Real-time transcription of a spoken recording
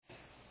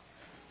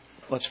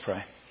Let's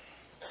pray.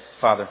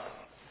 Father,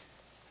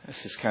 this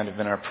has kind of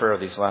been our prayer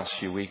these last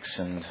few weeks,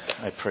 and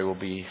I pray will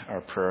be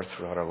our prayer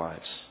throughout our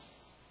lives.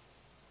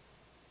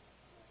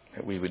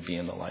 That we would be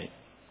in the light.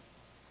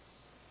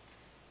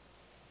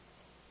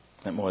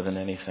 That more than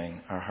anything,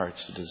 our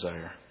hearts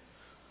desire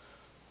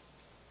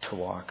to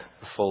walk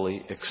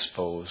fully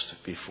exposed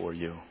before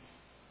you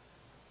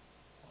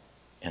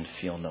and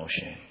feel no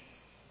shame,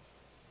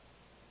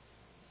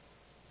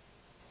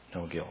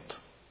 no guilt,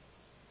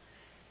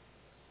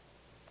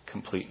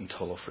 complete and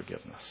total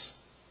forgiveness.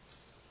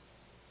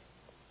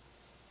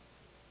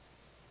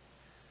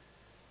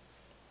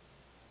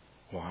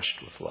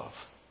 Washed with love.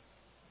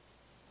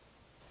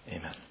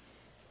 Amen.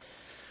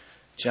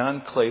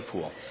 John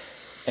Claypool.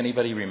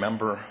 Anybody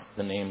remember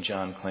the name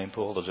John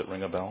Claypool? Does it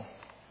ring a bell?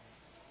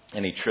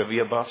 Any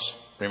trivia buffs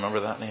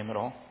remember that name at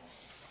all?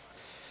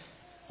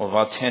 Well,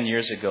 about 10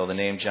 years ago, the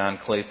name John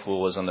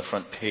Claypool was on the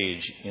front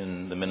page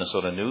in the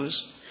Minnesota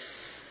News.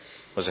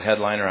 Was a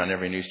headliner on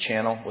every news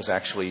channel. Was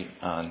actually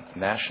on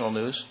national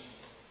news.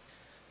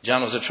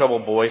 John was a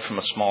troubled boy from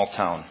a small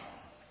town.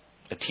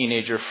 A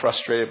teenager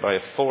frustrated by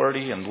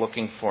authority and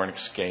looking for an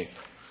escape.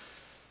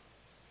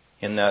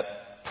 In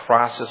that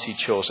process, he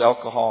chose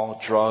alcohol,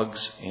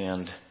 drugs,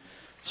 and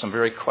some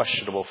very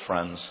questionable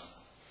friends.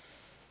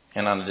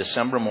 And on a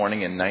December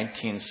morning in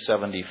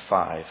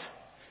 1975,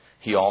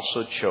 he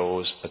also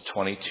chose a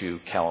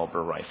 .22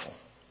 caliber rifle.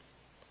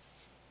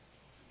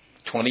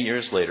 20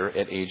 years later,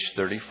 at age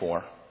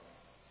 34,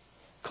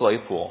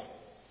 Claypool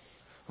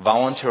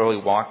voluntarily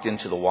walked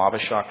into the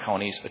Wabasha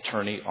County's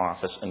attorney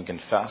office and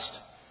confessed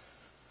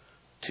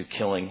to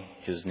killing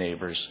his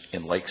neighbors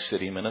in Lake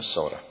City,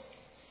 Minnesota,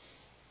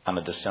 on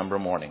a December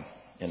morning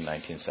in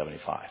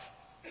 1975.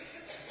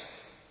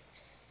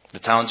 The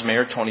town's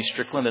mayor, Tony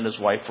Strickland, and his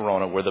wife,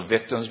 Verona, were the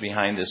victims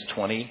behind this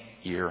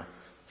 20-year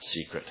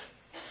secret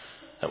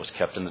that was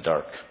kept in the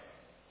dark.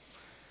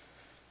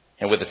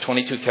 And with a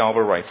 .22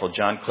 caliber rifle,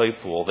 John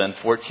Claypool, then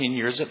 14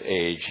 years of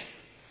age,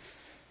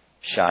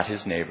 shot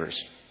his neighbors.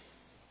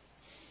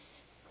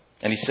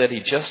 And he said he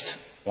just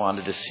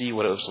wanted to see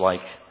what it was like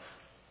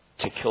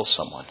to kill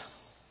someone.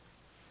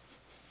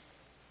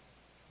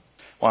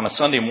 Well, on a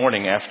Sunday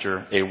morning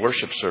after a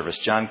worship service,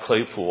 John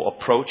Claypool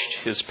approached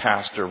his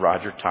pastor,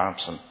 Roger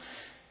Thompson,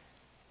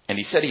 and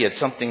he said he had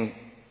something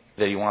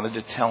that he wanted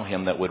to tell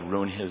him that would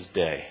ruin his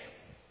day.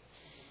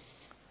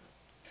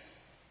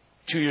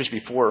 2 years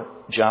before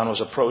John was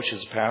approached,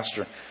 his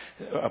pastor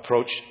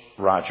approached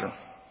Roger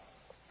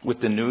with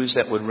the news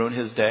that would ruin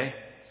his day.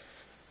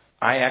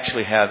 I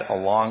actually had a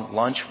long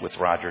lunch with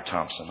Roger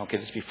Thompson. Okay,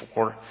 this is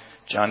before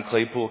John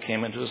Claypool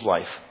came into his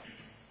life.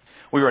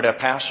 We were at a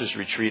pastor's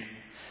retreat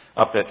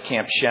up at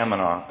Camp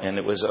Chaminade, and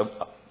it was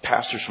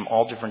pastors from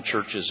all different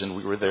churches, and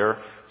we were there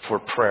for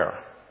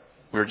prayer.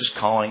 We were just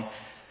calling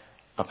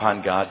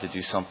upon God to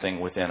do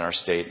something within our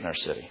state and our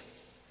city.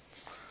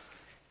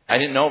 I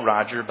didn't know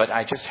Roger, but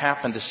I just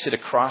happened to sit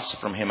across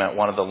from him at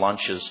one of the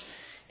lunches,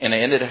 and I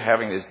ended up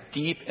having this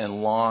deep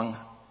and long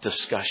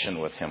discussion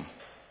with him.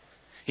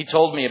 He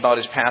told me about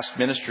his past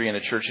ministry in a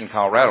church in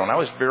Colorado, and I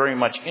was very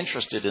much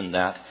interested in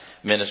that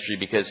ministry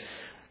because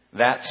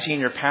that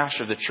senior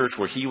pastor of the church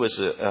where he was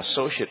an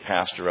associate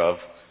pastor of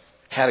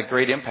had a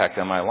great impact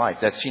on my life.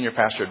 That senior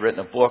pastor had written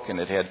a book, and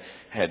it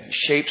had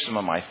shaped some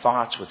of my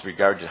thoughts with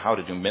regard to how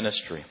to do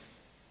ministry.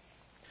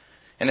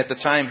 And at the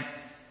time,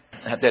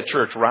 at that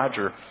church,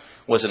 Roger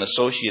was an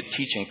associate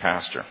teaching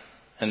pastor.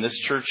 And this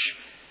church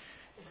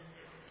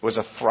was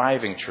a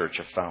thriving church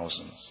of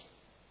thousands.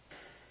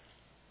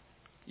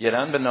 Yet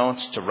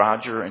unbeknownst to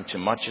Roger and to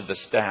much of the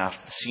staff,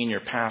 the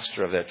senior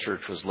pastor of that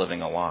church was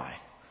living a lie.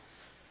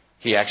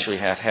 He actually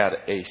had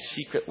a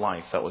secret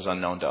life that was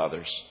unknown to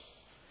others.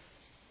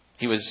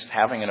 He was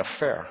having an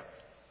affair.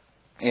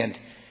 And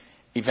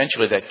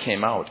eventually that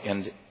came out.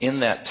 And in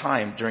that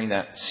time, during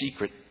that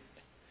secret,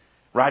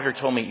 Roger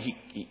told me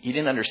he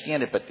didn't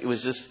understand it, but it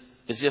was just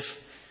as if,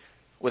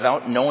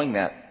 without knowing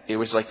that, it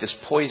was like this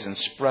poison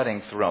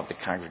spreading throughout the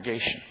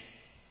congregation.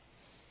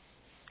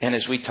 And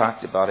as we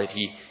talked about it,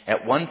 he,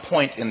 at one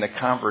point in the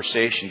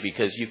conversation,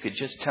 because you could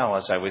just tell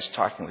as I was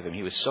talking with him,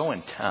 he was so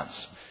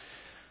intense.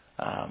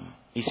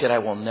 He said, I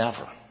will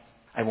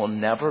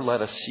never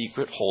let a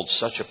secret hold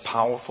such a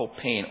powerful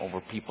pain over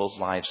people's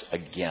lives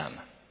again.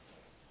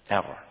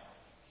 Ever.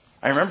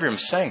 I remember him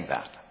saying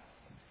that.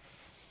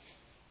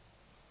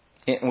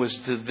 It was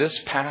to this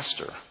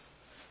pastor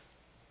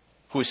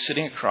who was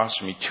sitting across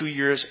from me 2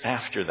 years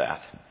after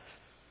that,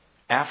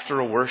 after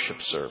a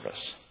worship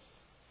service.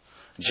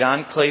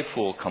 John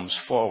Claypool comes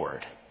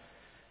forward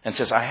and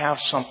says, I have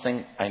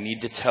something I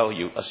need to tell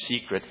you, a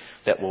secret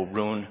that will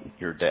ruin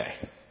your day.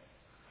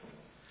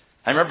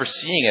 I remember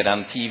seeing it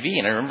on TV,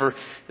 and I remember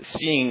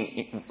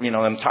seeing,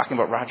 them talking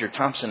about Roger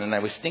Thompson, and I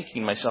was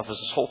thinking to myself as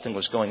this whole thing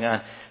was going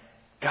on,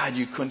 God,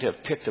 you couldn't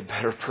have picked a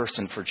better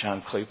person for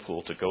John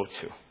Claypool to go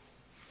to.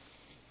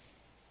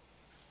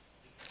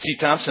 See,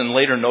 Thompson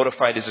later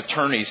notified his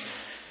attorneys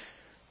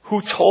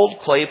who told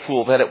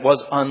Claypool that it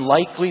was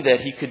unlikely that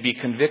he could be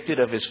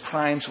convicted of his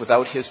crimes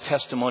without his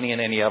testimony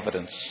and any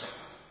evidence.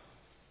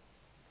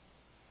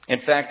 In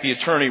fact, the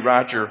attorney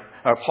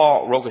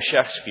Paul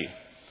Rogashevsky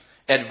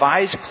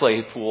advised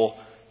Claypool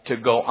to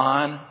go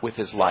on with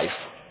his life.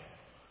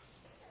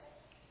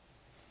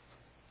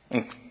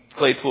 And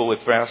Claypool, with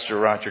Pastor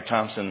Roger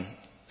Thompson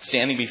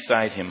standing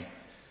beside him,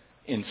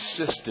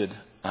 insisted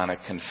on a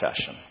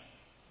confession.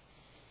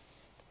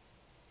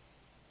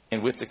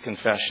 And with the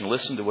confession,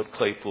 listen to what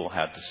Claypool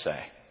had to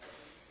say.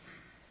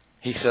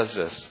 He says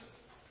this: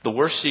 "The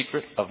worst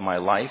secret of my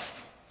life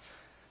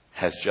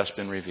has just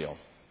been revealed.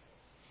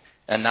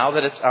 And now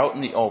that it's out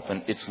in the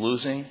open, it's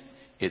losing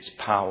its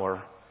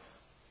power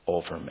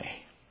over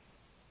me.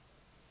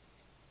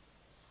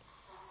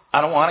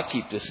 I don't want to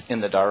keep this in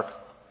the dark.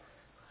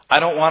 I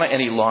don't want to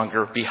any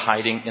longer be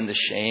hiding in the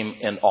shame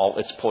and all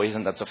its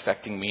poison that's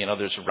affecting me and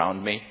others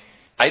around me.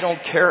 I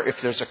don't care if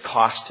there's a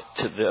cost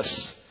to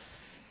this.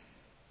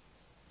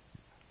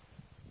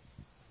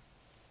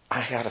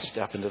 I got to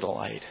step into the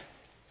light.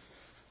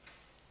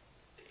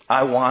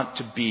 I want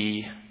to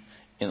be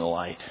in the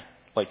light,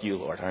 like you,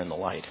 Lord, are in the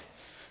light."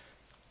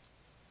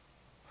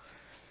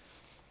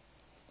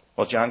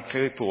 Well, John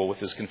Claypool, with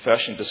his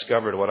confession,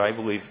 discovered what I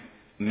believe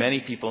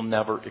many people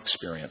never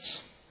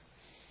experience.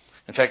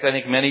 In fact, I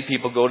think many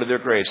people go to their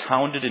graves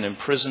hounded and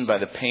imprisoned by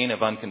the pain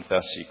of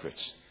unconfessed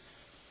secrets.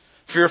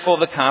 Fearful of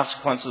the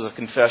consequences of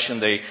confession,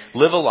 they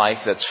live a life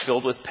that's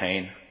filled with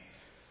pain.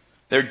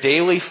 They're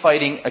daily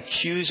fighting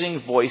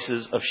accusing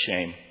voices of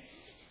shame.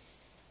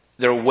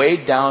 They're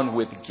weighed down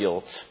with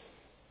guilt,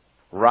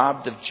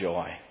 robbed of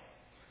joy,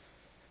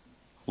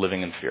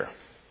 living in fear.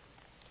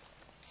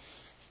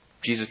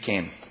 Jesus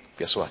came.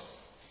 Guess what?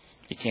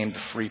 He came to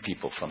free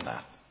people from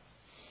that.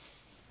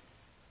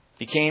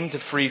 He came to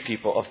free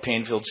people of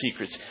pain-filled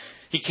secrets.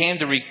 He came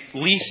to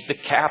release the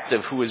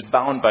captive who is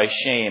bound by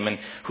shame and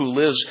who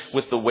lives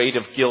with the weight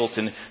of guilt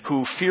and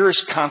who fears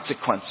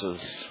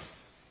consequences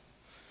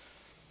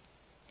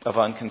of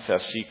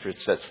unconfessed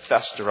secrets that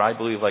fester, I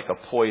believe, like a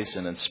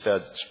poison and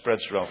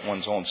spreads throughout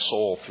one's own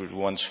soul, through to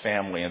one's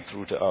family, and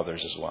through to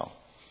others as well.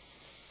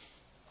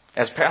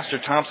 As Pastor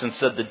Thompson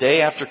said, the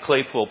day after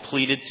Claypool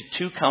pleaded to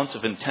 2 counts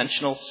of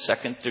intentional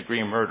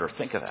second-degree murder,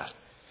 think of that.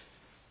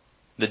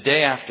 The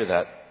day after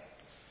that,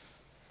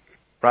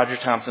 Roger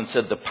Thompson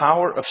said, "The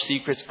power of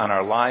secrets on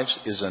our lives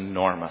is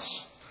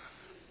enormous."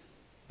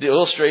 The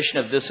illustration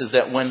of this is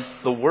that when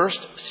the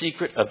worst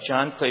secret of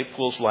John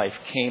Claypool's life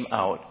came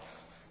out,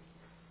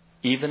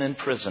 even in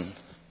prison,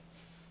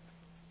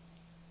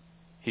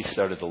 he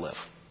started to live.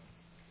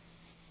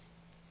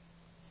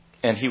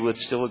 And he would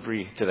still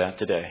agree to that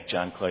today,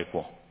 John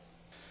Claypool.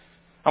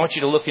 I want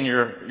you to look in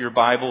your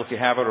Bible, if you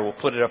have it, or we'll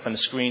put it up on the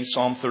screen.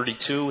 Psalm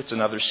 32, it's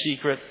another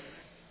secret.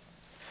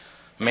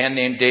 A man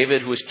named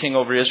David, who was king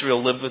over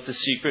Israel, lived with the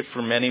secret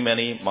for many,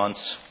 many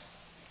months.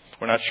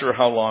 We're not sure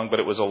how long, but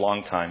it was a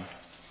long time.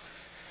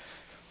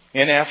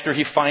 And after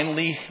he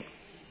finally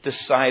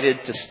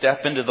decided to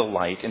step into the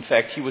light, in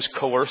fact, he was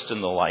coerced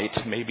in the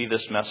light. Maybe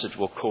this message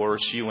will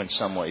coerce you in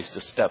some ways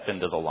to step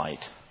into the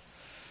light.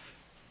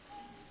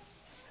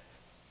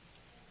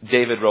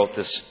 David wrote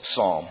this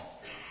psalm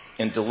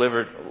and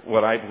delivered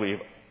what I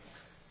believe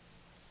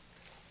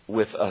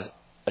with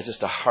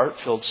just a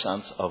heart-filled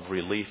sense of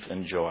relief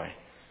and joy.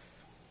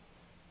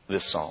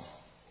 This psalm.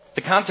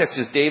 The context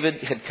is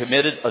David had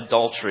committed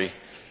adultery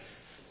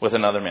with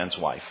another man's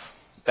wife.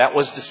 That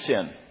was the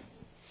sin.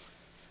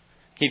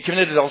 He'd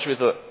committed adultery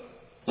with a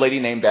lady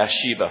named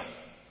Bathsheba.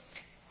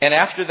 And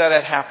after that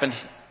had happened,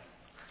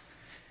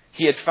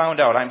 he had found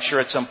out, I'm sure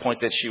at some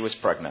point, that she was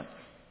pregnant.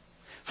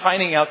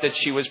 Finding out that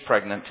she was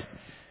pregnant,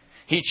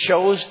 he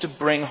chose to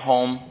bring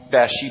home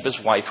Bathsheba's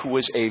wife, who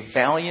was a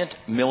valiant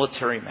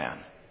military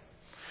man.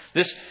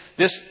 This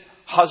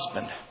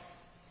husband,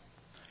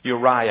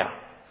 Uriah,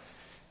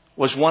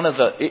 was one of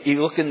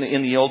you look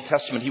in the Old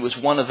Testament, he was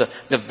one of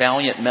the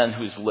valiant men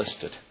who's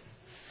listed.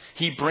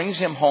 He brings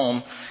him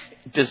home,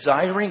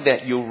 desiring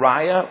that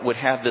Uriah would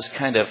have this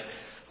kind of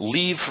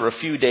leave for a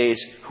few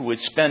days, who would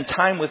spend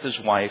time with his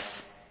wife.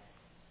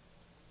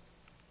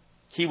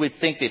 He would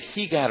think that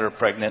he got her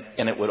pregnant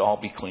and it would all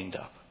be cleaned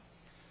up.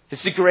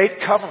 It's a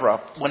great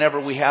cover-up whenever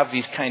we have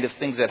these kind of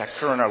things that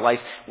occur in our life.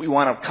 We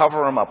want to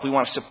cover them up. We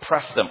want to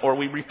suppress them, or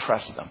we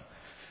repress them.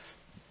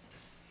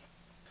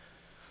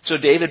 So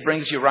David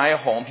brings Uriah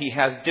home. He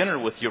has dinner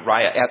with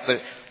Uriah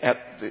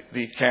at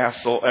the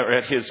castle, or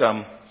at his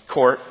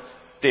court.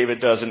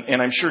 David does.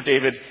 And I'm sure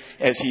David,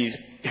 as he's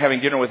having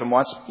dinner with him,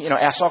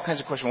 asks all kinds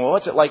of questions. Well,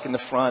 what's it like in the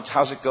front?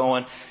 How's it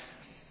going?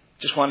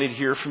 Just wanted to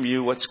hear from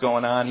you. What's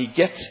going on? He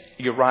gets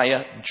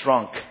Uriah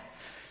drunk,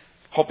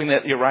 hoping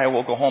that Uriah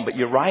will go home. But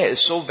Uriah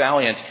is so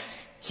valiant,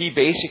 he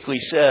basically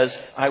says,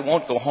 I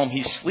won't go home.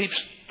 He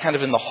sleeps kind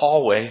of in the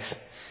hallways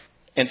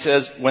and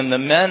says, when the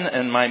men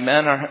and my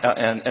men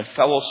and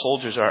fellow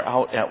soldiers are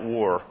out at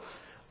war,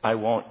 I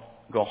won't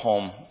go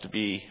home to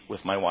be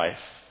with my wife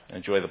and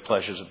enjoy the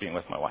pleasures of being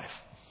with my wife.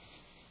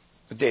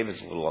 But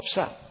David's a little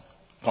upset.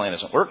 The plan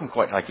isn't working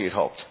quite like he had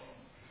hoped.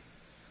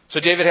 So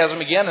David has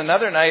him again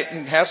another night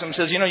and has him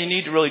says, you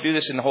need to really do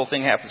this. And the whole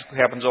thing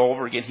happens all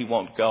over again. He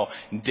won't go.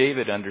 And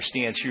David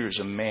understands here's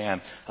a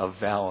man of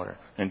valor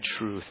and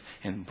truth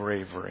and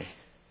bravery.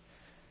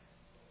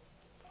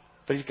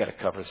 But he's got to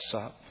cover this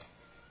up.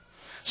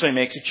 So he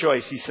makes a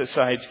choice. He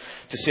decides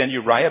to send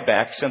Uriah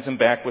back, sends him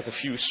back with a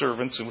few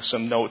servants and with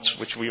some notes,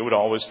 which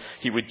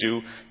he would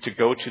do to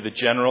go to the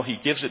general. He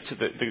gives it to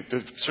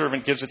the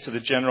servant gives it to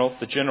the general.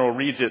 The general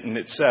reads it and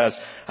it says,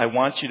 I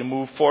want you to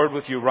move forward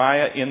with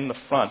Uriah in the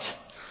front.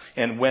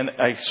 And when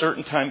a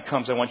certain time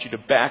comes, I want you to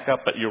back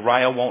up, but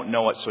Uriah won't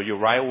know it. So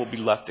Uriah will be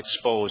left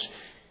exposed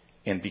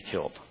and be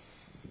killed.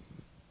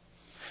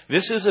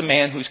 This is a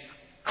man who's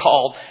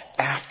called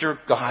after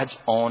God's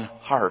own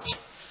heart.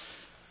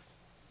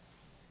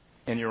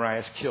 And Uriah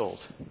is killed.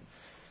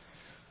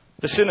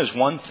 The sin is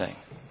one thing.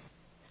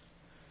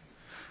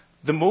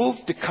 The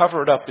move to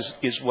cover it up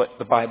is what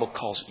the Bible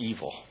calls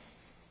evil.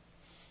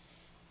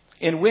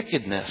 And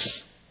wickedness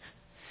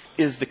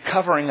is the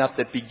covering up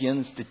that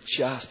begins to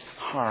just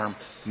harm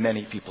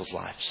many people's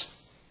lives.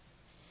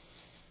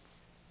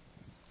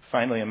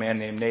 Finally, a man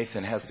named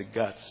Nathan has the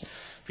guts.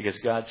 Because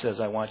God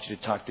says, I want you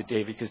to talk to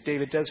David. Because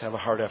David does have a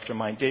heart after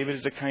mine. David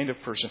is the kind of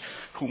person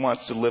who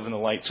wants to live in the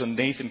light. So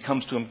Nathan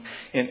comes to him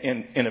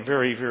in a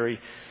very, very,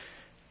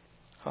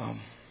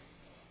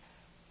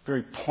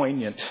 very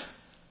poignant,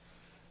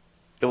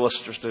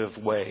 illustrative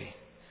way.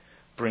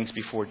 Brings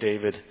before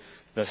David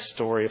the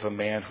story of a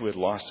man who had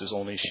lost his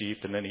only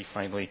sheep. And then he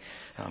finally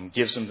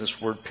gives him this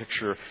word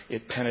picture.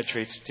 It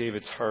penetrates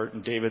David's heart.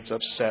 And David's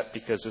upset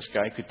because this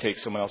guy could take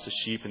someone else's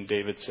sheep. And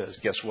David says,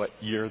 guess what?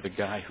 You're the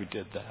guy who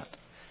did that.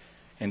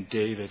 And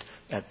David,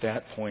 at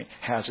that point,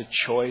 has a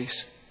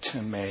choice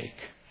to make.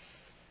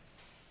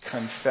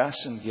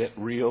 Confess and get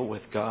real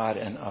with God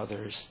and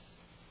others,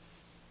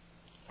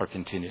 or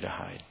continue to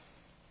hide.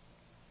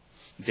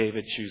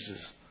 David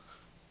chooses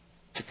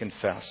to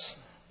confess.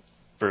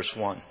 Verse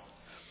 1.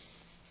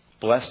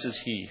 Blessed is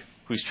he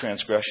whose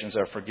transgressions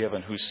are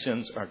forgiven, whose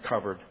sins are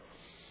covered.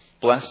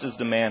 Blessed is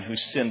the man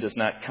whose sin does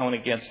not count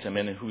against him,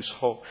 and in whose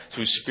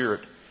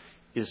spirit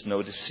is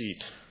no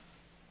deceit.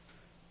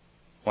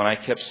 When I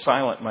kept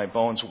silent, my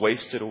bones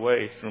wasted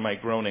away through my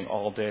groaning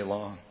all day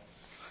long.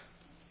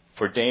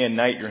 For day and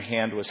night your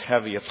hand was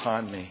heavy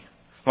upon me.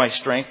 My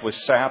strength was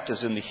sapped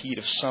as in the heat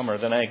of summer.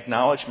 Then I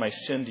acknowledged my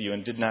sin to you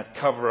and did not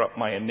cover up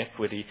my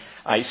iniquity.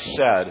 I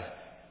said,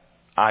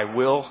 I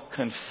will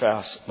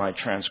confess my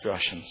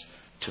transgressions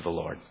to the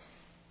Lord.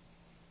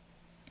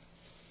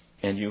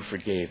 And you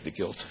forgave the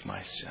guilt of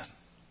my sin.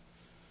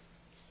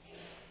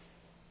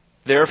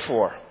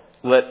 Therefore,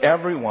 let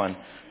everyone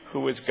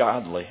who is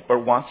godly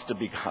or wants to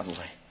be godly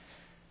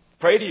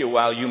pray to you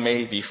while you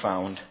may be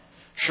found.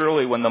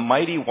 Surely when the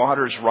mighty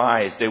waters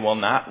rise, they will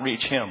not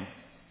reach him.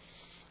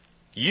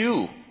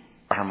 You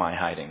are my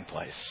hiding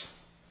place.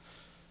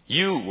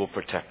 You will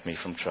protect me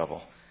from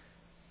trouble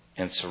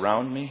and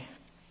surround me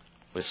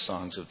with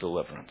songs of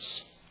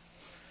deliverance.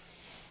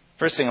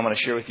 First thing I'm going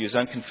to share with you is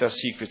unconfessed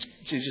secrets.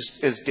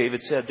 Just as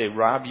David said, they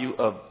rob you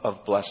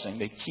of blessing.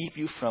 They keep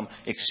you from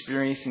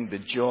experiencing the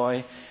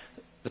joy,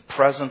 the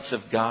presence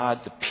of God,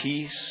 the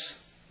peace,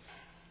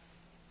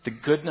 the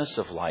goodness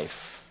of life.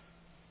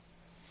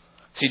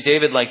 See,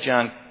 David, like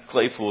John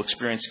Claypool,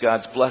 experienced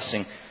God's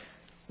blessing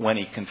when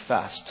he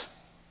confessed.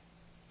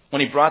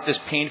 When he brought this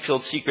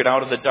pain-filled secret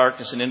out of the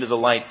darkness and into the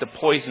light, the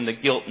poison, the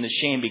guilt, and the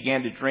shame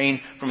began to drain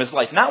from his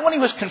life. Not when he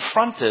was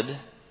confronted,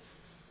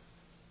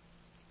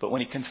 but when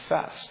he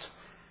confessed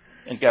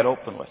and got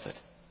open with it.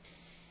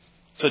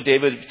 So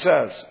David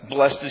says,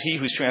 blessed is he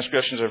whose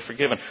transgressions are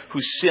forgiven,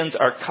 whose sins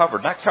are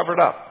covered, not covered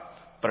up,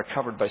 but are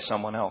covered by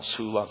someone else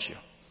who loves you.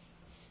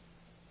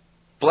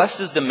 Blessed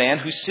is the man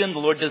whose sin the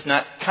Lord does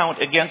not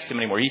count against him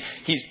anymore.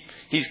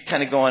 He's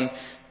kind of going,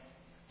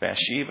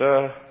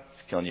 Bathsheba,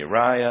 killing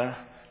Uriah,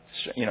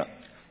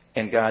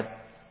 and God,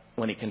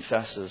 when he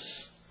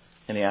confesses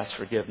and he asks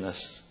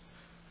forgiveness,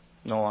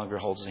 no longer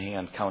holds a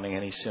hand counting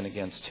any sin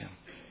against him.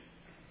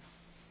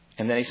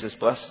 And then he says,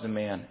 blessed is the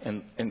man,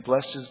 and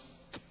blessed is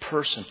the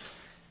person.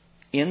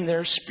 In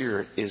their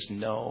spirit is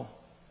no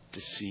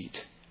deceit,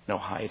 no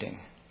hiding.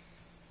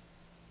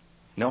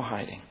 No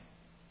hiding.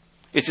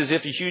 It's as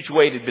if a huge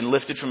weight had been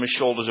lifted from his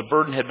shoulders. A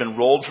burden had been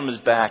rolled from his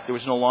back. There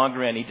was no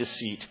longer any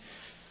deceit.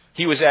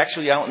 He was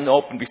actually out in the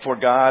open before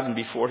God and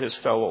before his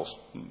fellows,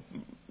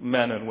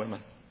 men and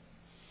women.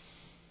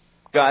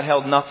 God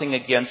held nothing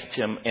against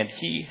him, and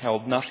he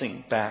held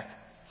nothing back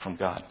from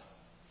God.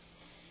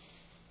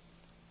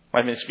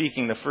 I've been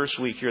speaking the first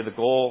week here. The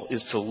goal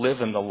is to live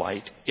in the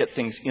light, get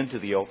things into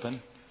the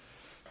open.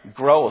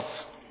 Growth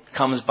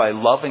comes by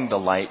loving the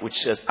light, which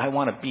says, I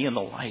want to be in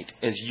the light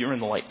as you're in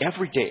the light.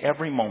 Every day,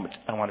 every moment,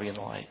 I want to be in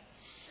the light.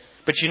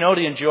 But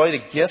to enjoy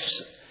the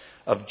gifts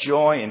of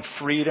joy and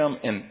freedom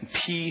and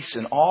peace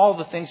and all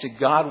the things that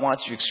God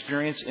wants you to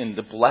experience and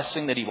the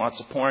blessing that he wants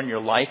to pour in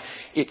your life,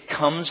 it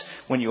comes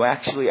when you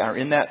actually are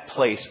in that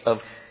place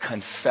of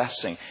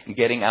confessing and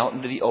getting out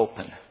into the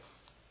open.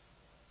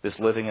 This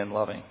living and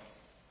loving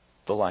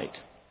the light.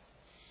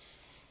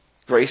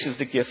 Grace is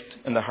the gift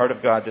in the heart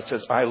of God that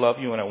says, I love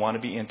you and I want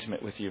to be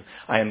intimate with you.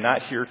 I am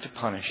not here to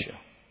punish you.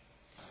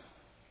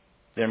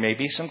 There may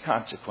be some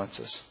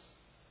consequences,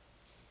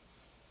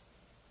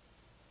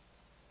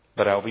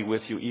 but I'll be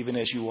with you even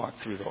as you walk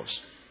through those.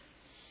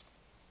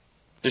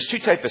 There's two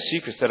types of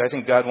secrets that I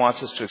think God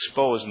wants us to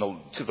expose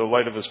to the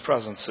light of His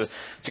presence,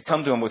 to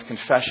come to Him with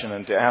confession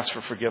and to ask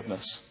for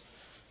forgiveness.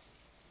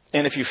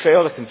 And if you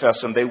fail to confess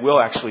them, they will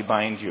actually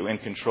bind you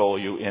and control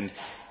you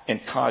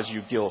and cause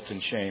you guilt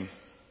and shame.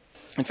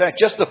 In fact,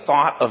 just the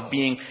thought of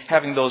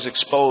having those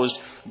exposed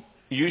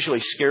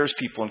usually scares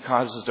people and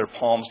causes their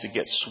palms to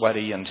get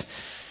sweaty and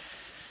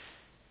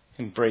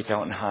break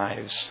out in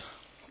hives.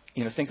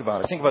 Think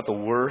about it. Think about the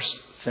worst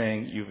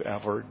thing you've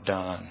ever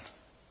done.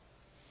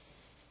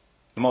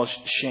 The most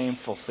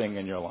shameful thing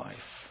in your life.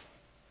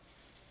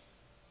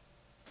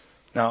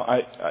 Now,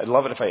 I'd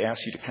love it if I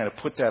asked you to kind of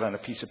put that on a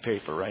piece of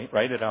paper, right?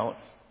 Write it out.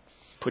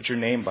 Put your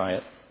name by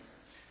it.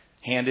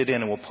 Hand it in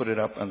and we'll put it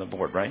up on the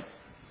board, right?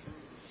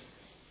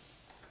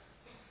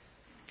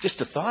 Just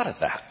the thought of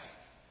that.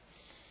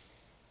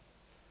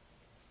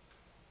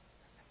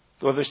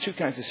 Well, there's two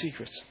kinds of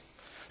secrets.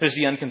 There's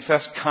the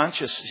unconfessed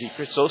conscious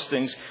secrets, those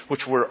things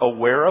which we're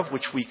aware of,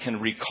 which we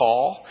can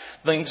recall,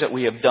 things that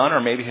we have done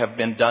or maybe have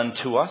been done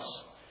to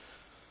us,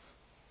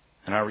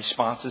 and our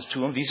responses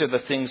to them. These are the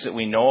things that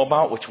we know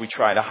about, which we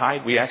try to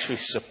hide. We actually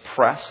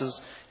suppress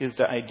is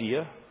the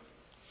idea.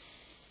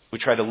 We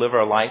try to live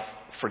our life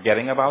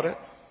forgetting about it.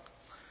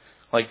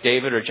 Like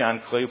David or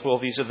John Claypool,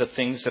 these are the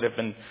things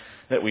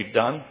that we've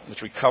done,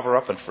 which we cover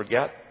up and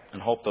forget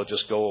and hope they'll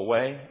just go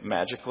away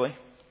magically.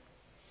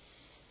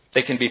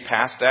 They can be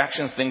past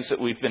actions, things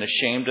that we've been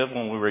ashamed of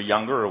when we were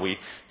younger or we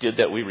did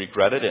that we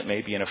regretted. It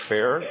may be an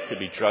affair. It could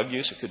be drug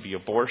use. It could be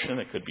abortion.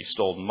 It could be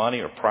stolen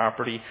money or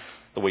property,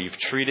 the way you've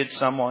treated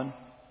someone.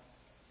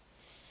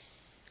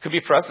 It could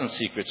be present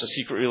secrets, a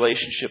secret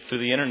relationship through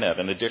the internet,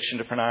 an addiction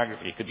to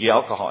pornography. It could be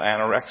alcohol,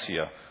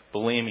 anorexia,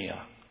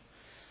 bulimia.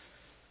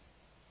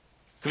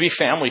 It could be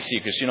family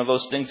secrets,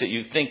 those things that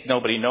you think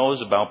nobody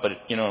knows about, but,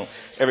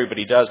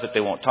 everybody does, but they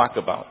won't talk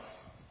about.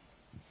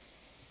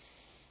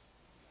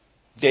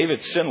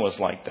 David's sin was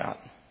like that.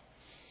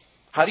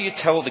 How do you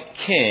tell the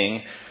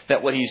king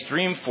that what he's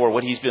dreamed for,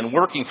 what he's been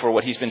working for,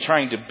 what he's been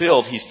trying to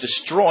build, he's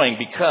destroying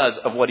because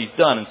of what he's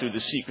done and through the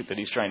secret that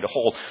he's trying to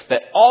hold,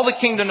 that all the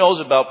kingdom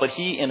knows about, but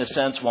he, in a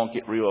sense, won't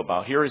get real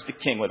about? Here is the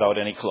king without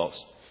any clothes.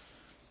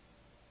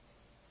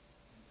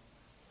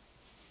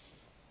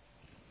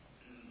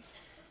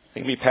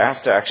 They can be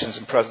past actions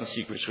and present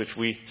secrets which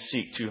we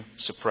seek to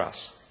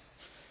suppress.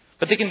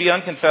 But they can be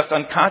unconfessed,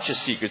 unconscious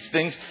secrets,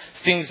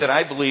 things that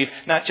I believe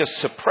not just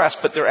suppressed,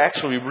 but they're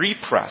actually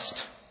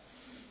repressed.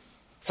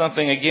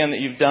 Something, again, that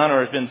you've done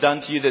or has been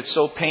done to you that's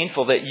so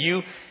painful that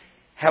you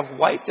have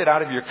wiped it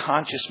out of your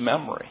conscious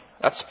memory.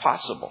 That's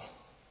possible.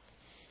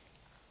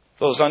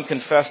 Those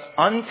unconfessed,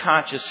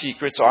 unconscious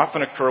secrets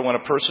often occur when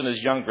a person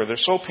is younger. They're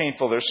so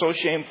painful, they're so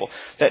shameful,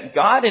 that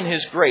God in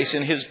His grace,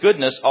 in His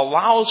goodness,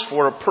 allows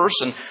for a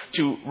person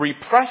to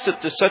repress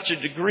it to such a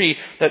degree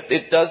that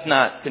it does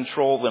not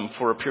control them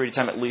for a period of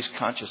time, at least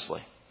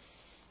consciously.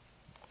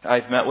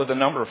 I've met with a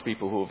number of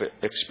people who have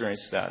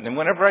experienced that. And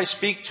whenever I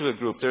speak to a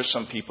group, there's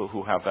some people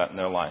who have that in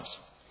their lives.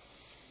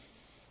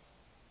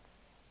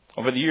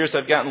 Over the years,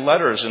 I've gotten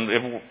letters and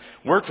have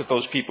worked with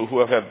those people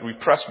who have had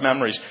repressed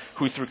memories,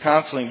 who through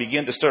counseling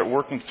begin to start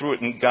working through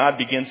it, and God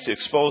begins to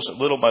expose it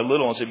little by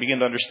little as they begin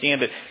to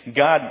understand it.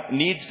 God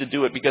needs to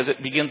do it because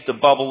it begins to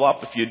bubble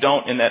up if you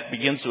don't, and that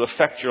begins to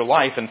affect your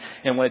life.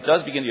 And when it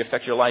does begin to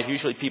affect your life,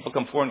 usually people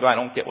come forward and go, I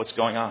don't get what's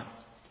going on.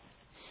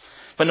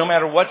 But no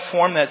matter what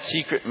form that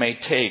secret may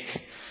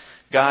take,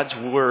 God's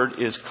word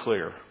is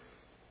clear.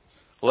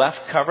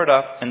 Left covered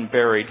up and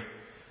buried,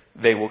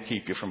 they will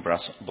keep you from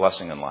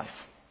blessing in life.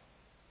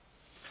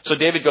 So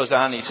David goes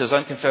on and he says,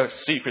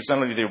 unconfessed secrets, not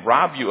only do they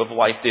rob you of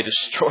life, they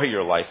destroy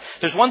your life.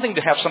 There's one thing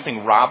to have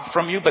something robbed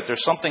from you, but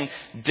there's something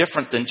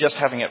different than just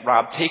having it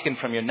robbed, taken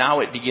from you. Now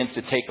it begins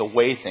to take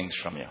away things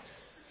from you.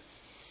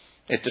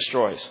 It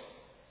destroys.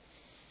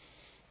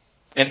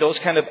 And those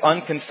kind of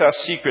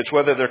unconfessed secrets,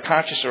 whether they're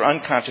conscious or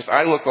unconscious,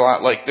 I look a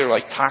lot like they're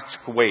like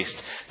toxic waste.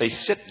 They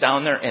sit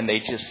down there and they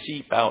just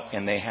seep out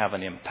and they have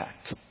an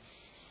impact.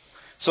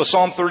 So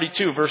Psalm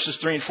 32, verses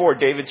 3 and 4,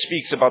 David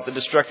speaks about the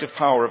destructive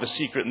power of a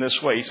secret in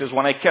this way. He says,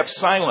 when I kept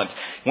silent,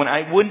 when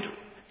I wouldn't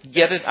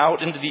get it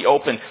out into the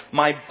open,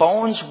 my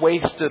bones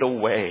wasted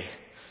away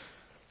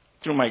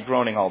through my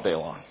groaning all day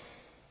long.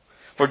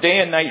 For day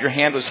and night your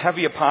hand was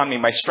heavy upon me.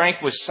 My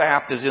strength was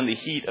sapped as in the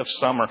heat of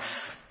summer.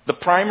 The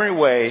primary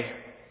way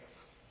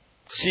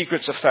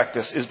secrets affect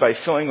us is by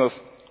filling us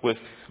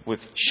with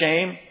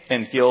shame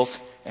and guilt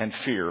and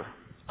fear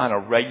on a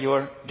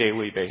regular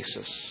daily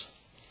basis.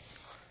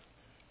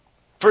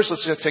 First,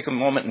 let's just take a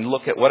moment and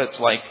look at what it's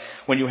like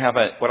when you have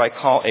what I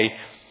call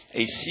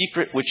a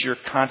secret which you're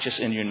conscious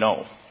and you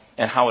know,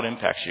 and how it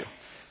impacts you.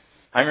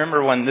 I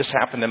remember when this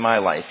happened in my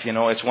life.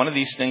 It's one of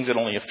these things that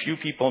only a few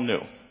people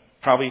knew.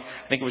 Probably,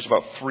 I think it was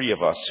about 3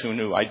 of us who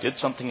knew. I did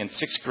something in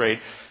 6th grade,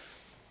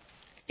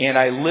 and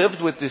I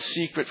lived with this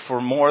secret for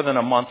more than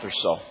a month or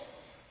so.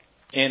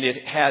 And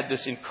it had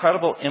this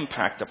incredible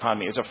impact upon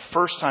me. It was the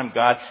first time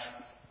God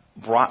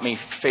brought me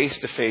face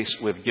to face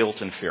with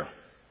guilt and fear.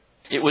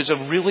 It was a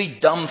really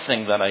dumb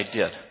thing that I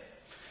did.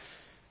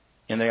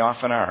 And they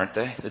often are, aren't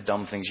they? The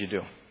dumb things you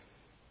do.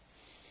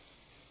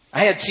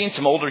 I had seen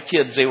some older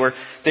kids. They were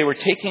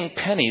taking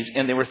pennies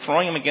and they were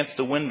throwing them against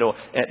the window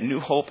at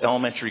New Hope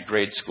Elementary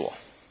grade school.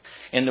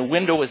 And the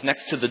window was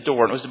next to the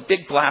door. And it was a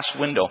big glass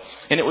window.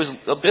 And it was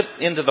a bit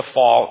into the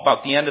fall,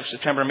 about the end of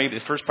September, maybe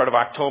the first part of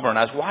October. And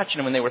I was watching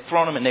them and they were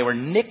throwing them and they were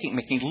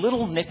making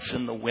little nicks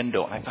in the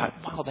window. And I thought,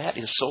 wow, that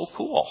is so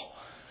cool.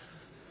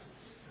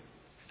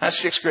 I was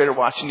a 6th grader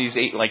watching these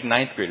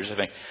 9th graders, I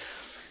think.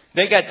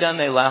 They got done,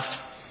 they left.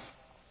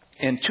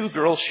 And 2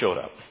 girls showed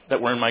up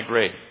that were in my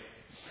grade.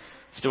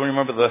 Still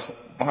remember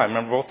I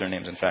remember both their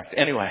names, in fact.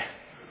 Anyway.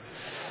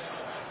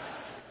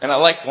 And I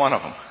liked one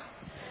of them.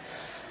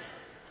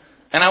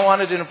 And I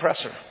wanted to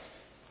impress her.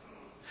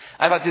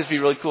 I thought this would be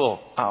really cool.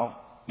 I'll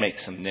make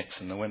some nicks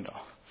in the window.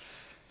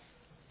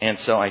 And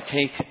so I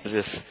take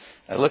this,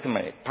 I look in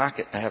my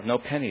pocket, I have no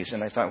pennies,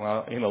 and I thought,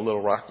 well, a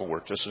little rock will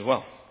work just as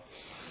well.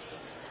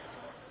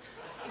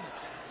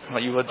 Well,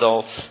 you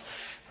adults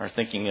are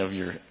thinking of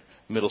your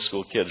middle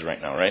school kids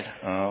right now, right?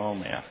 Oh,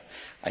 man.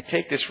 I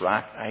take this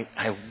rock,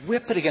 I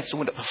whip it against the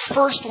window. The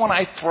first one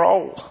I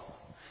throw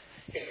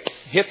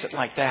hits it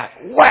like that.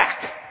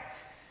 Whack!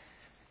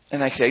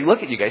 And I say,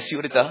 look at you guys, see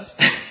what it does?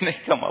 And they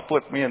come up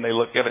with me and they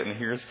look at it and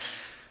here's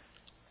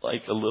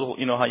like a little,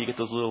 you know how you get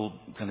those little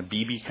kind of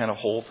BB kind of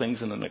hole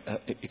things and then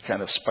it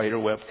kind of spider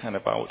web kind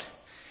of out.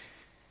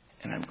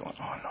 And I'm going,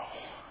 oh no,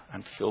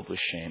 I'm filled with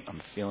shame.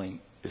 I'm feeling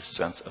this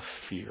sense of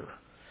fear.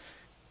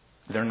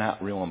 They're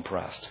not real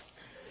impressed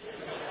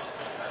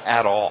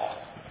at all.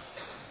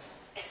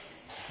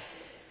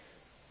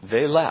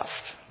 They left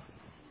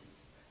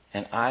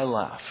and I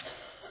left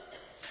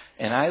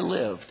and I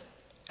lived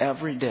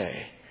every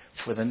day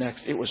for the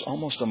next,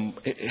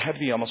 it had to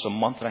be almost a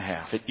month and a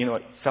half. It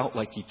felt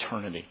like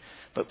eternity.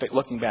 But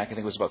looking back, I think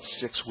it was about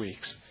 6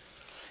 weeks.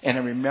 And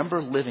I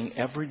remember living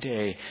every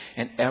day,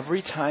 and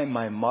every time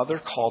my mother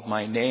called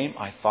my name,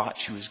 I thought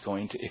she was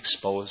going to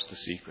expose the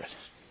secret.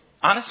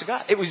 Honest to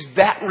God, it was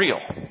that real.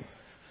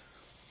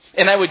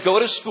 And I would go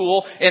to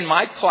school, and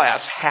my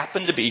class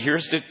happened to be,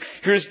 here's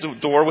the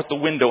door with the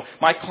window.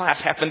 My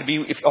class happened to be,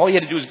 if all you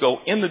had to do was go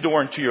in the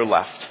door and to your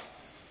left.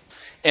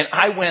 And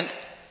I went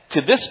to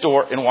this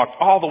door and walked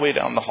all the way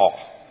down the hall.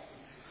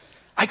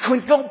 I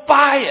couldn't go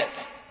by it.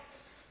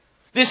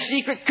 This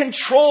secret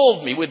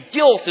controlled me with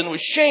guilt and with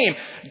shame,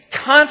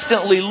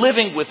 constantly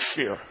living with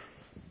fear.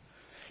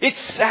 It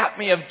sapped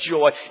me of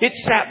joy. It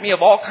sapped me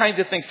of all kinds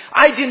of things.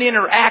 I didn't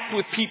interact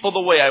with people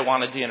the way I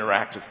wanted to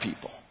interact with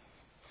people.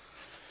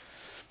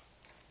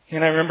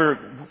 And I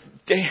remember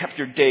day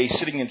after day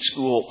sitting in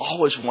school,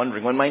 always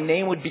wondering when my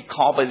name would be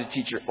called by the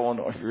teacher, oh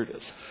no, here it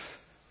is.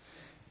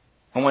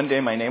 And one day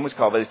my name was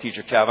called by the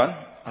teacher, Kevin.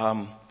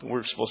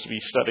 We're supposed to be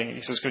studying.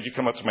 He says, could you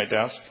come up to my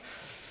desk?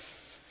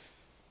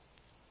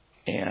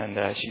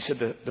 And she said,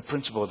 the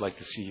principal would like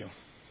to see you.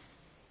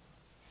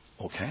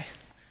 Okay.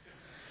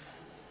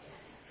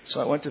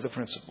 So I went to the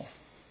principal.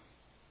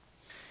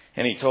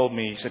 And he told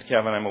me, he said,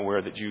 Kevin, I'm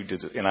aware that you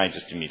did it. And I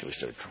just immediately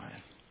started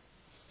crying.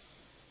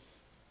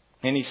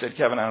 And he said,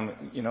 Kevin,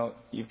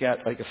 you've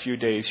got like a few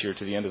days here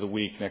to the end of the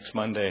week, next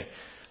Monday.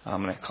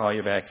 I'm going to call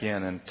you back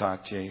in and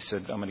talk to you. He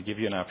said, I'm going to give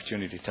you an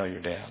opportunity to tell your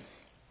dad.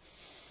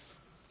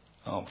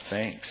 Oh,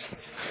 thanks.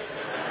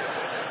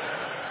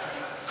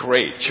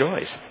 Great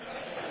choice.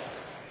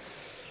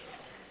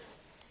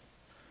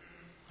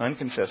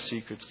 Unconfessed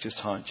secrets just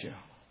haunt you,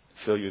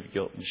 fill you with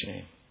guilt and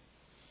shame.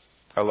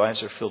 Our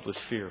lives are filled with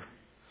fear.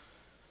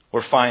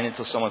 We're fine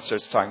until someone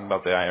starts talking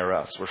about the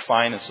IRS. We're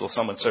fine until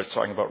someone starts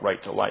talking about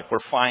right to life. We're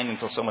fine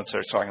until someone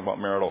starts talking about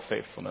marital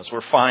faithfulness.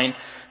 We're fine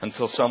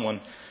until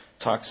someone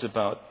talks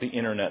about the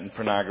internet and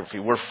pornography.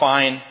 We're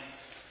fine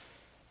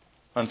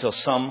until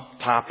some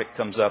topic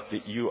comes up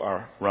that you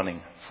are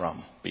running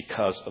from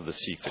because of the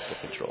secret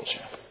that controls you.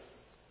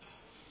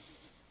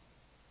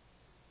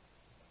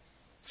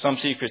 Some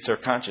secrets are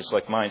conscious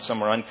like mine.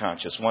 Some are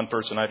unconscious. One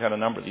person, I've had a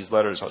number of these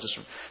letters.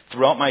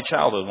 Throughout my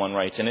childhood, one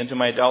writes, and into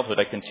my adulthood,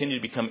 I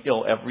continued to become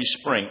ill every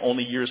spring.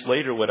 Only years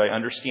later would I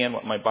understand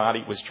what my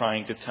body was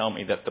trying to tell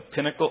me, that the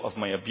pinnacle of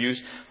my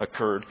abuse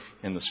occurred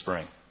in the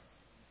spring.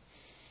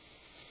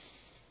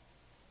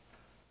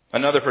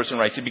 Another person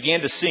writes, it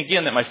began to sink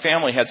in that my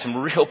family had some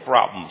real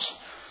problems.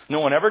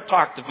 No one ever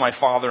talked of my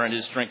father and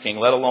his drinking,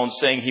 let alone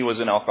saying he was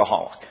an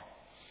alcoholic.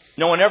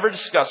 No one ever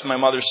discussed my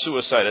mother's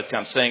suicide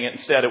attempt, saying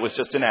instead it was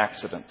just an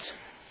accident.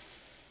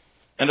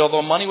 And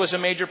although money was a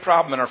major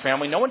problem in our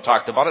family, no one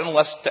talked about it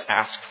unless to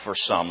ask for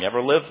some. You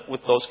ever live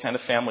with those kind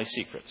of family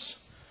secrets?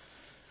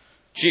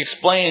 She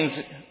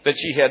explains that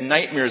she had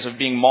nightmares of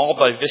being mauled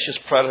by vicious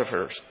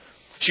predators.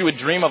 She would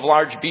dream of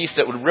large beasts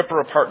that would rip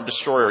her apart and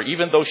destroy her.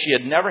 Even though she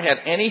had never had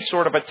any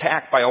sort of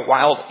attack by a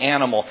wild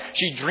animal,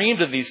 she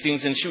dreamed of these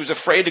things and she was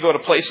afraid to go to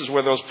places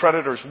where those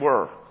predators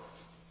were.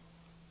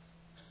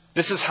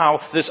 This is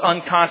how this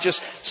unconscious,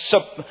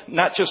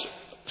 not just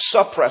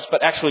suppressed,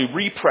 but actually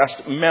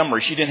repressed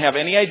memory. She didn't have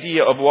any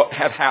idea of what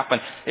had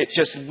happened. It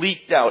just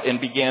leaked out and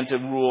began to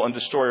rule and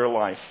destroy her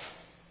life.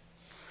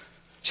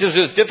 She says, it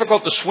was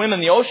difficult to swim in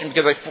the ocean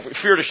because I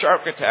feared a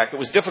shark attack. It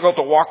was difficult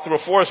to walk through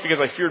a forest because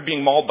I feared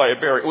being mauled by a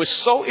bear. It was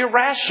so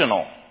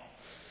irrational.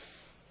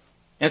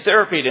 And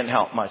therapy didn't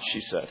help much,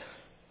 she said.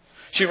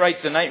 She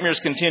writes, the nightmares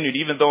continued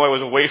even though I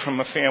was away from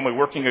my family,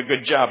 working a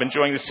good job,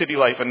 enjoying the city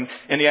life, and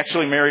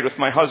actually married with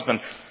my husband.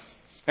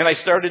 And I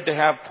started to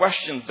have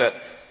questions that,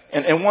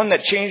 and one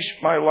that changed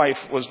my life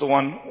was the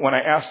one when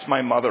I asked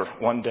my mother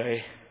one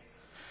day,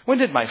 when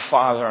did my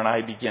father and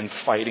I begin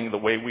fighting the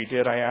way we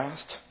did, I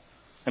asked.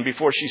 And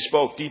before she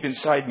spoke, deep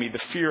inside me, the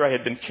fear I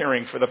had been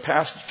carrying for the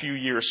past few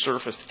years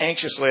surfaced.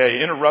 Anxiously,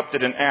 I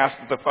interrupted and asked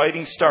if the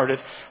fighting started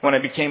when I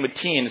became a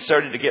teen and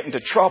started to get into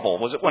trouble.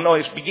 Was it when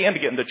I began to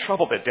get into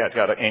trouble that Dad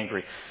got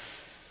angry?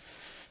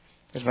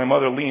 As my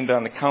mother leaned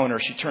on the counter,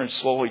 she turned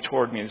slowly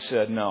toward me and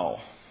said, no,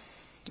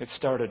 it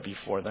started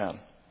before then.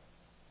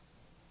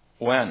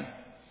 When?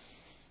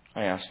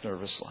 I asked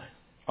nervously.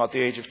 About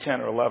the age of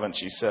 10 or 11,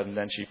 she said, and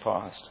then she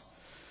paused.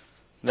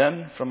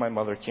 Then from my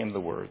mother came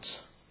the words,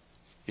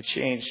 it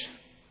changed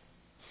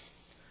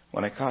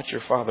when I caught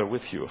your father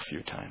with you a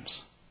few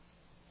times.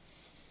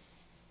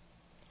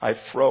 I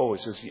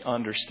froze as the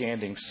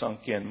understanding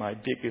sunk in. My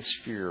biggest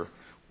fear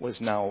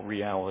was now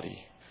reality.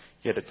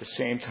 Yet at the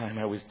same time,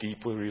 I was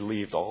deeply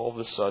relieved. All of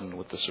a sudden,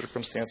 with the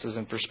circumstances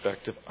in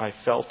perspective, I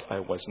felt I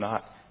was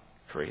not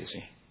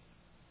crazy.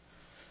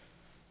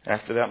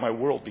 After that, my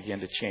world began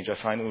to change.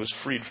 I finally was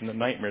freed from the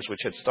nightmares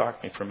which had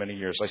stalked me for many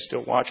years. I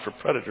still watch for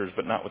predators,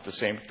 but not with the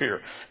same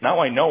fear. Now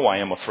I know I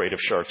am afraid of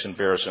sharks and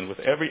bears, and with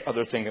every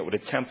other thing that would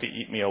attempt to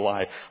eat me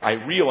alive. I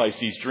realized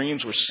these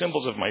dreams were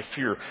symbols of my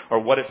fear,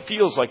 or what it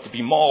feels like to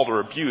be mauled or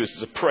abused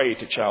as a prey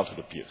to childhood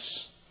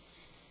abuse.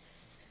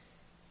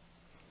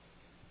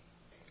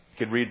 I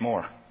could read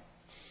more.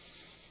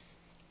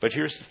 But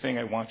here's the thing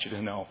I want you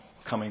to know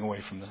coming away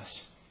from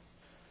this.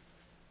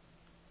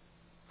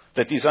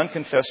 That these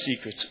unconfessed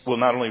secrets will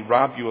not only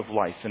rob you of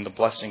life and the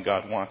blessing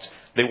God wants,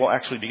 they will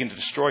actually begin to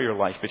destroy your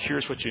life. But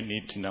here's what you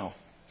need to know.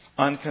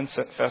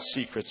 Unconfessed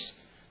secrets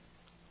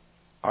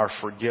are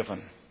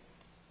forgiven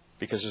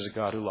because there's a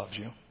God who loves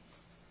you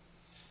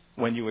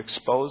when you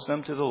expose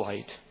them to the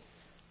light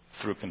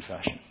through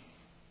confession.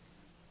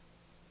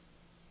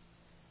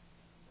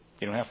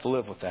 You don't have to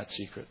live with that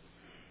secret.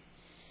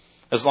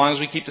 As long as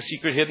we keep the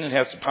secret hidden, it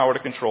has the power to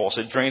control us.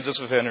 It drains us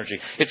with energy.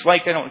 It's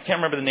like, I can't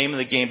remember the name of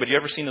the game, but you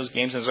ever seen those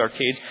games in those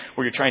arcades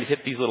where you're trying to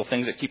hit these little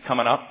things that keep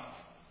coming up?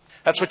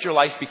 That's what your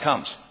life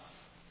becomes.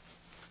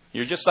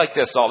 You're just like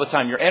this all the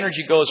time. Your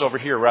energy goes over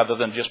here rather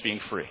than just being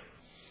free.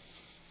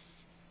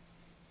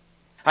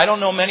 I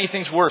don't know many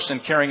things worse than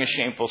carrying a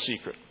shameful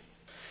secret.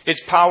 Its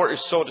power is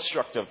so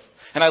destructive.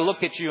 And I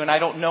look at you and I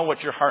don't know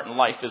what your heart and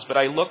life is, but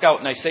I look out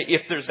and I say,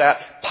 if there's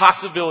that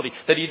possibility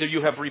that either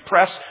you have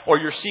repressed or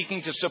you're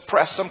seeking to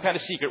suppress some kind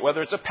of secret,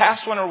 whether it's a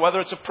past one or whether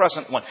it's a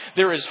present one,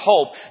 there is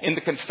hope in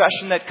the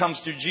confession that comes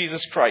through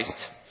Jesus Christ.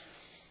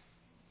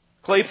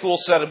 Claypool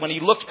said when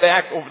he looks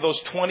back over those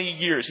 20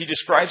 years, he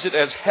describes it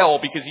as hell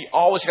because he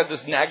always had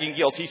this nagging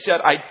guilt. He said,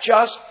 I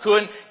just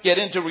couldn't get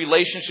into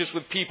relationships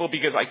with people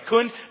because I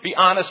couldn't be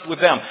honest with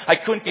them. I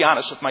couldn't be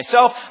honest with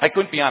myself. I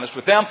couldn't be honest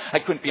with them. I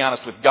couldn't be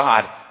honest with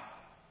God.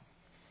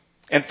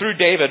 And through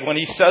David, when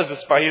he says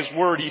this by his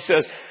word, he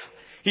says,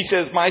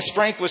 my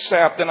strength was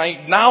sapped and I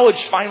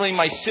acknowledged finally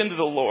my sin to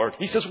the Lord.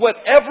 He says, what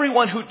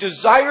everyone who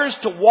desires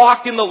to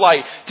walk in the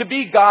light, to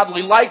be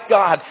godly like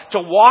God,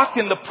 to walk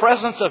in the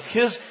presence of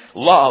His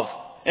love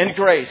and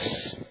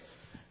grace,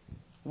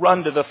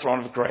 run to the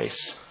throne of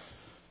grace.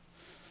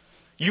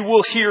 You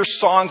will hear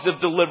songs of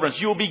deliverance.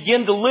 You will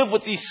begin to live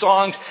with these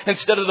songs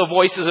instead of the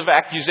voices of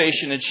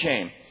accusation and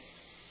shame.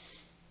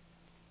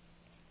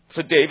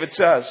 So David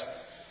says,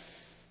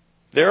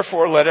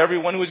 therefore, let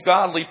everyone who is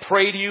godly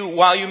pray to you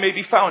while you may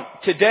be found.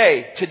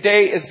 Today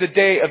is the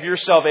day of your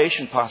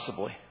salvation,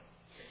 possibly.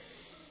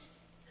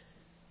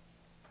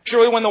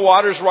 Surely when the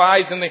waters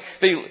rise and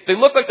they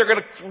look like they're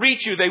going to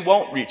reach you, they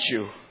won't reach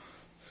you.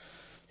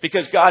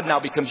 Because God now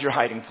becomes your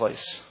hiding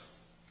place.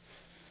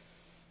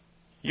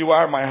 You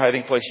are my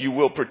hiding place. You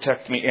will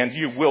protect me and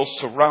you will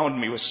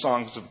surround me with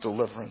songs of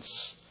deliverance.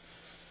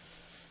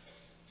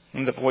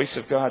 And the voice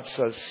of God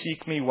says,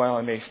 seek me while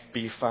I may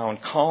be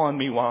found. Call on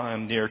me while I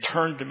am near.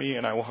 Turn to me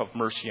and I will have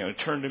mercy on you.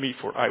 Turn to me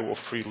for I will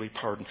freely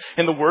pardon.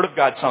 And the Word of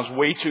God sounds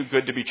way too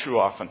good to be true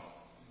often.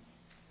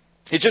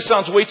 It just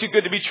sounds way too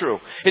good to be true.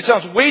 It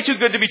sounds way too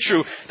good to be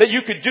true that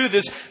you could do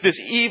this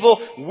evil,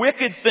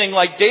 wicked thing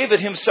like David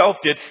himself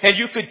did, and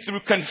you could,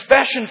 through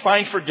confession,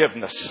 find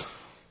forgiveness.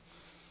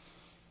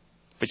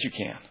 But you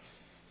can't.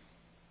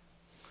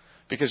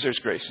 Because there's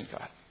grace in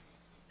God.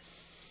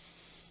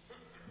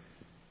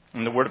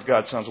 And the Word of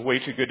God sounds way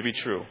too good to be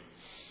true.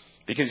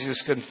 Because He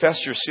says,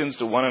 confess your sins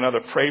to one another,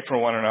 pray for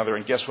one another,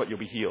 and guess what? You'll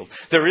be healed.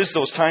 There is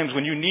those times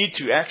when you need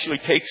to actually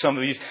take some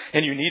of these,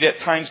 and you need at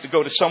times to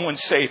go to someone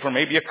safe, or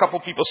maybe a couple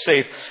people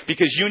safe,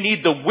 because you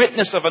need the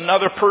witness of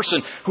another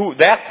person, who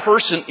that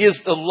person is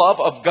the love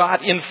of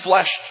God in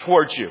flesh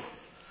towards you.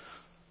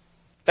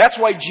 That's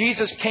why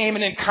Jesus came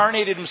and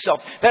incarnated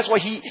himself. That's why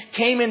he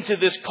came into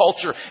this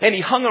culture and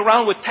he hung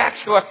around with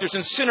tax collectors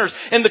and sinners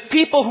and the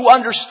people who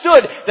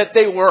understood that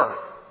they were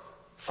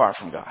far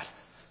from God,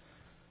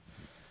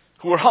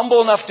 who were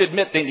humble enough to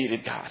admit they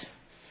needed God.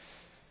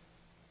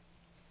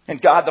 And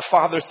God the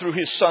Father, through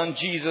his Son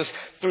Jesus,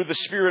 through the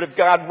Spirit of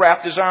God,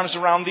 wrapped his arms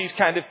around these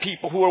kind of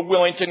people who are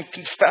willing to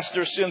confess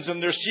their sins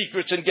and their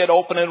secrets and get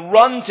open and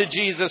run to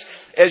Jesus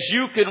as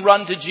you can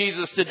run to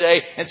Jesus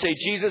today and say,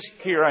 Jesus,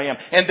 here I am.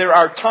 And there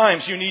are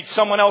times you need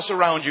someone else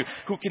around you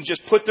who can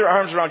just put their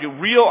arms around you,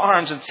 real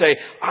arms, and say,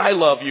 I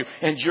love you,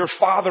 and your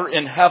Father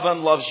in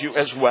heaven loves you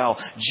as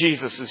well.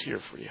 Jesus is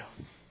here for you.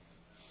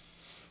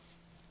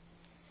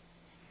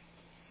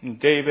 And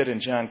David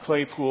and John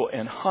Claypool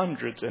and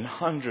hundreds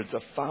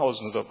of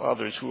thousands of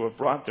others who have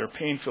brought their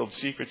pain-filled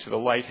secret to the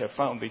light have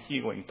found the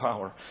healing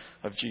power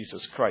of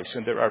Jesus Christ.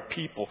 And there are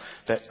people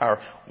that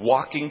are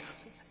walking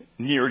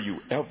near you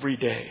every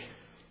day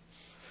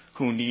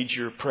who need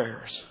your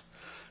prayers,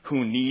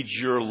 who need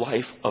your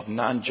life of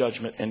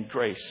non-judgment and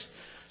grace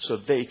so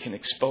they can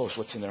expose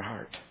what's in their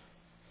heart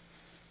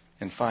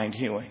and find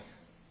healing.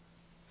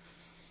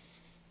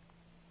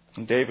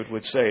 And David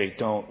would say,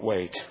 don't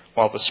wait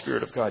while the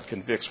Spirit of God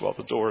convicts, while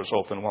the door is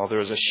open, while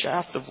there is a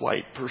shaft of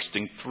light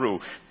bursting through.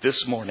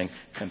 This morning,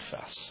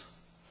 confess.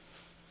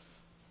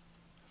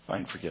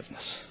 Find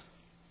forgiveness.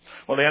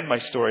 Well, to end my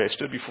story, I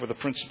stood before the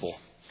principal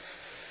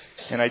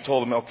and I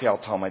told him, okay, I'll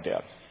tell my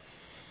dad.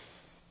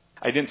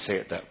 I didn't say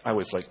it that. I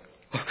was like,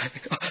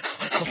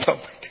 I'll tell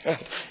my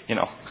dad,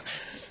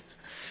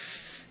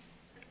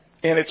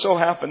 And it so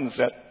happens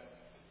that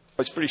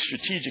I was pretty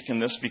strategic in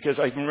this because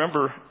I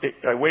remember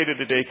I waited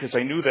a day because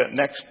I knew that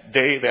next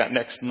day, that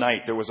next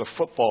night, there was a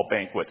football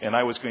banquet and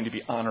I was going to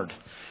be honored.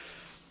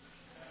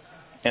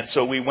 And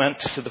so we went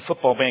to the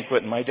football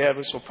banquet and my dad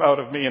was so proud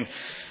of me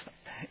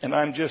and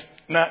I'm just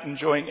not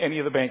enjoying any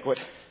of the banquet.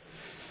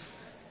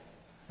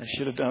 I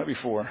should have done it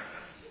before.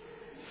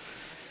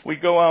 We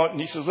go out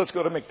and he says, let's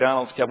go to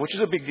McDonald's, Kev, which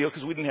is a big deal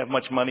because we didn't have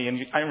much money.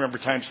 And I remember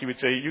times he would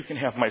say, you can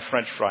have my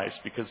French fries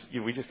because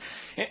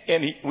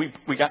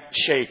we got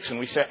shakes and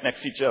we sat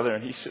next to each other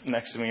and he's sitting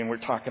next to me and we're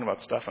talking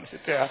about stuff. And I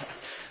said, Dad,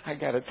 I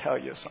got to tell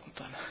you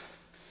something.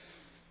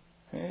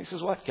 And he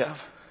says, what, Kev?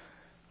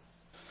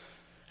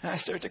 And I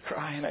start to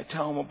cry and I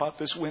tell him about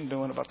this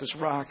window and about this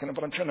rock and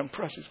about I'm trying to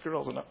impress these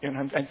girls. And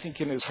I'm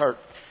thinking in his heart,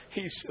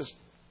 he's just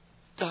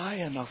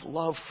dying of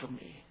love for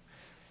me.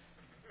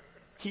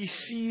 He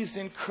sees the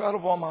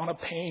incredible amount of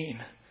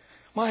pain.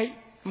 My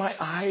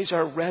eyes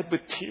are red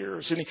with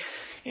tears.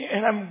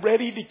 And I'm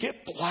ready to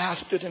get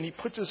blasted. And he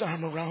puts his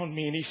arm around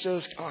me and he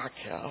says,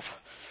 Kev,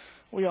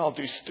 we all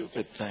do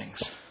stupid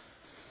things.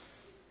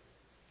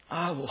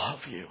 I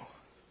love you.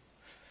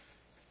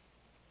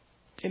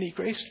 And he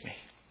graced me.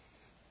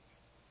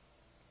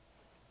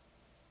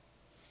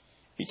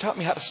 He taught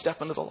me how to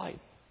step into the light.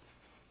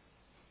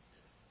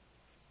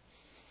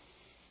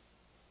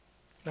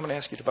 I'm going to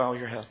ask you to bow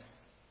your head.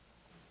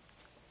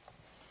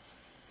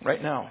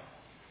 Right now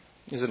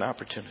is an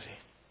opportunity.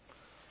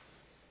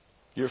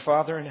 Your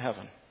Father in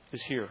heaven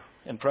is here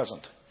and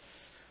present.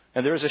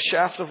 And there is a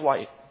shaft of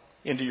light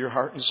into your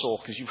heart and soul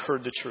because you've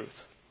heard the truth.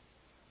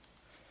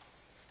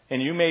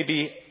 And you may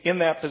be in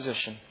that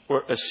position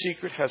where a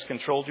secret has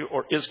controlled you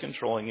or is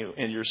controlling you.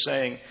 And you're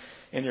saying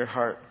in your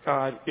heart,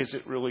 God, is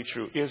it really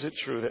true? Is it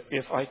true that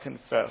if I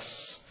confess,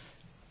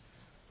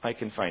 I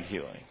can find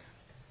healing?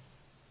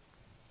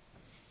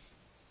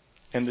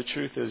 And the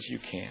truth is you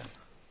can.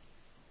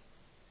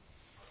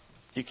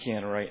 You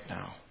can right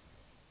now.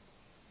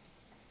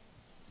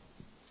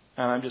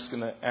 And I'm just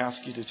going to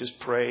ask you to just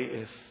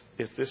pray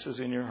if this is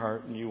in your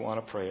heart and you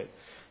want to pray it.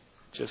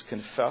 Just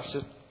confess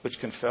it, which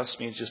confess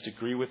means just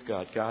agree with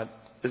God. God,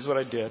 this is what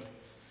I did.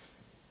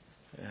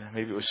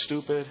 Maybe it was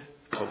stupid,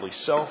 totally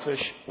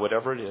selfish,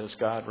 whatever it is.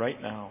 God,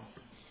 right now,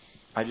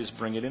 I just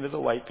bring it into the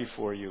light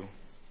before you.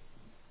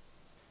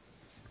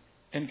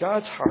 And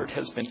God's heart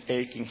has been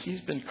aching.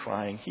 He's been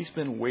crying. He's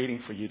been waiting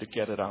for you to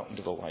get it out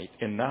into the light.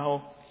 And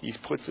now He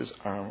puts His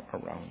arm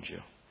around you.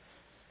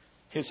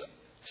 His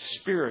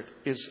Spirit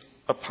is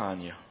upon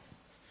you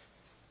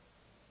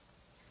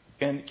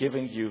and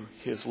giving you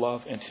His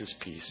love and His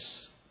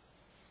peace.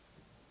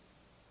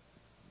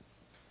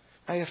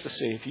 I have to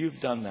say, if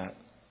you've done that,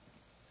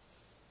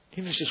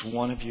 even if it's just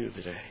one of you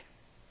today,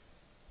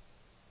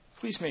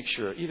 please make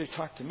sure, either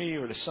talk to me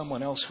or to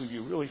someone else who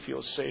you really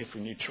feel safe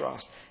and you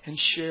trust, and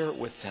share it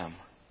with them.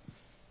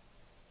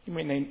 You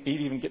may not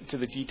even get into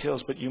the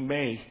details, but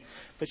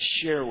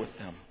share with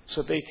them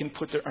so they can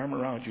put their arm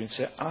around you and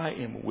say, I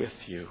am with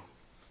you.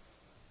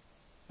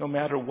 No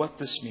matter what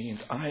this means,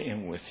 I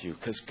am with you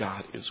because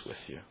God is with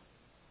you.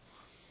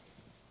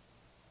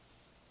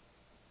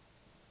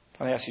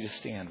 I ask you to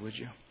stand, would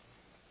you?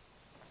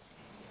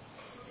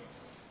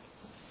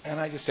 And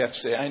I just have to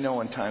say, I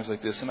know in times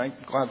like this, and I'm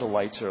glad the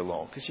lights are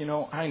low, because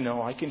I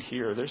know, I can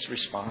hear, there's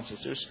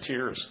responses, there's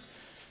tears.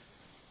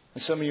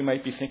 And some of you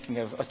might be thinking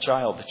of a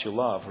child that you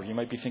love, or you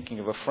might be thinking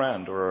of a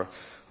friend or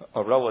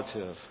a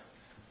relative,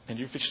 and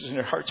you're just in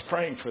your hearts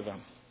praying for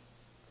them.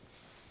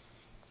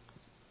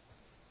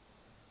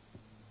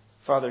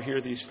 Father,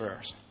 hear these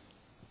prayers.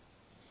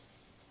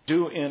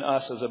 Do in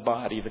us as a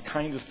body the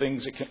kinds of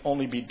things that can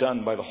only be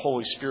done by the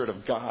Holy Spirit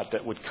of God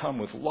that would come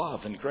with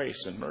love and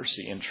grace and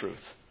mercy and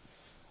truth.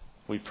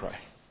 We pray.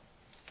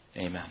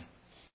 Amen.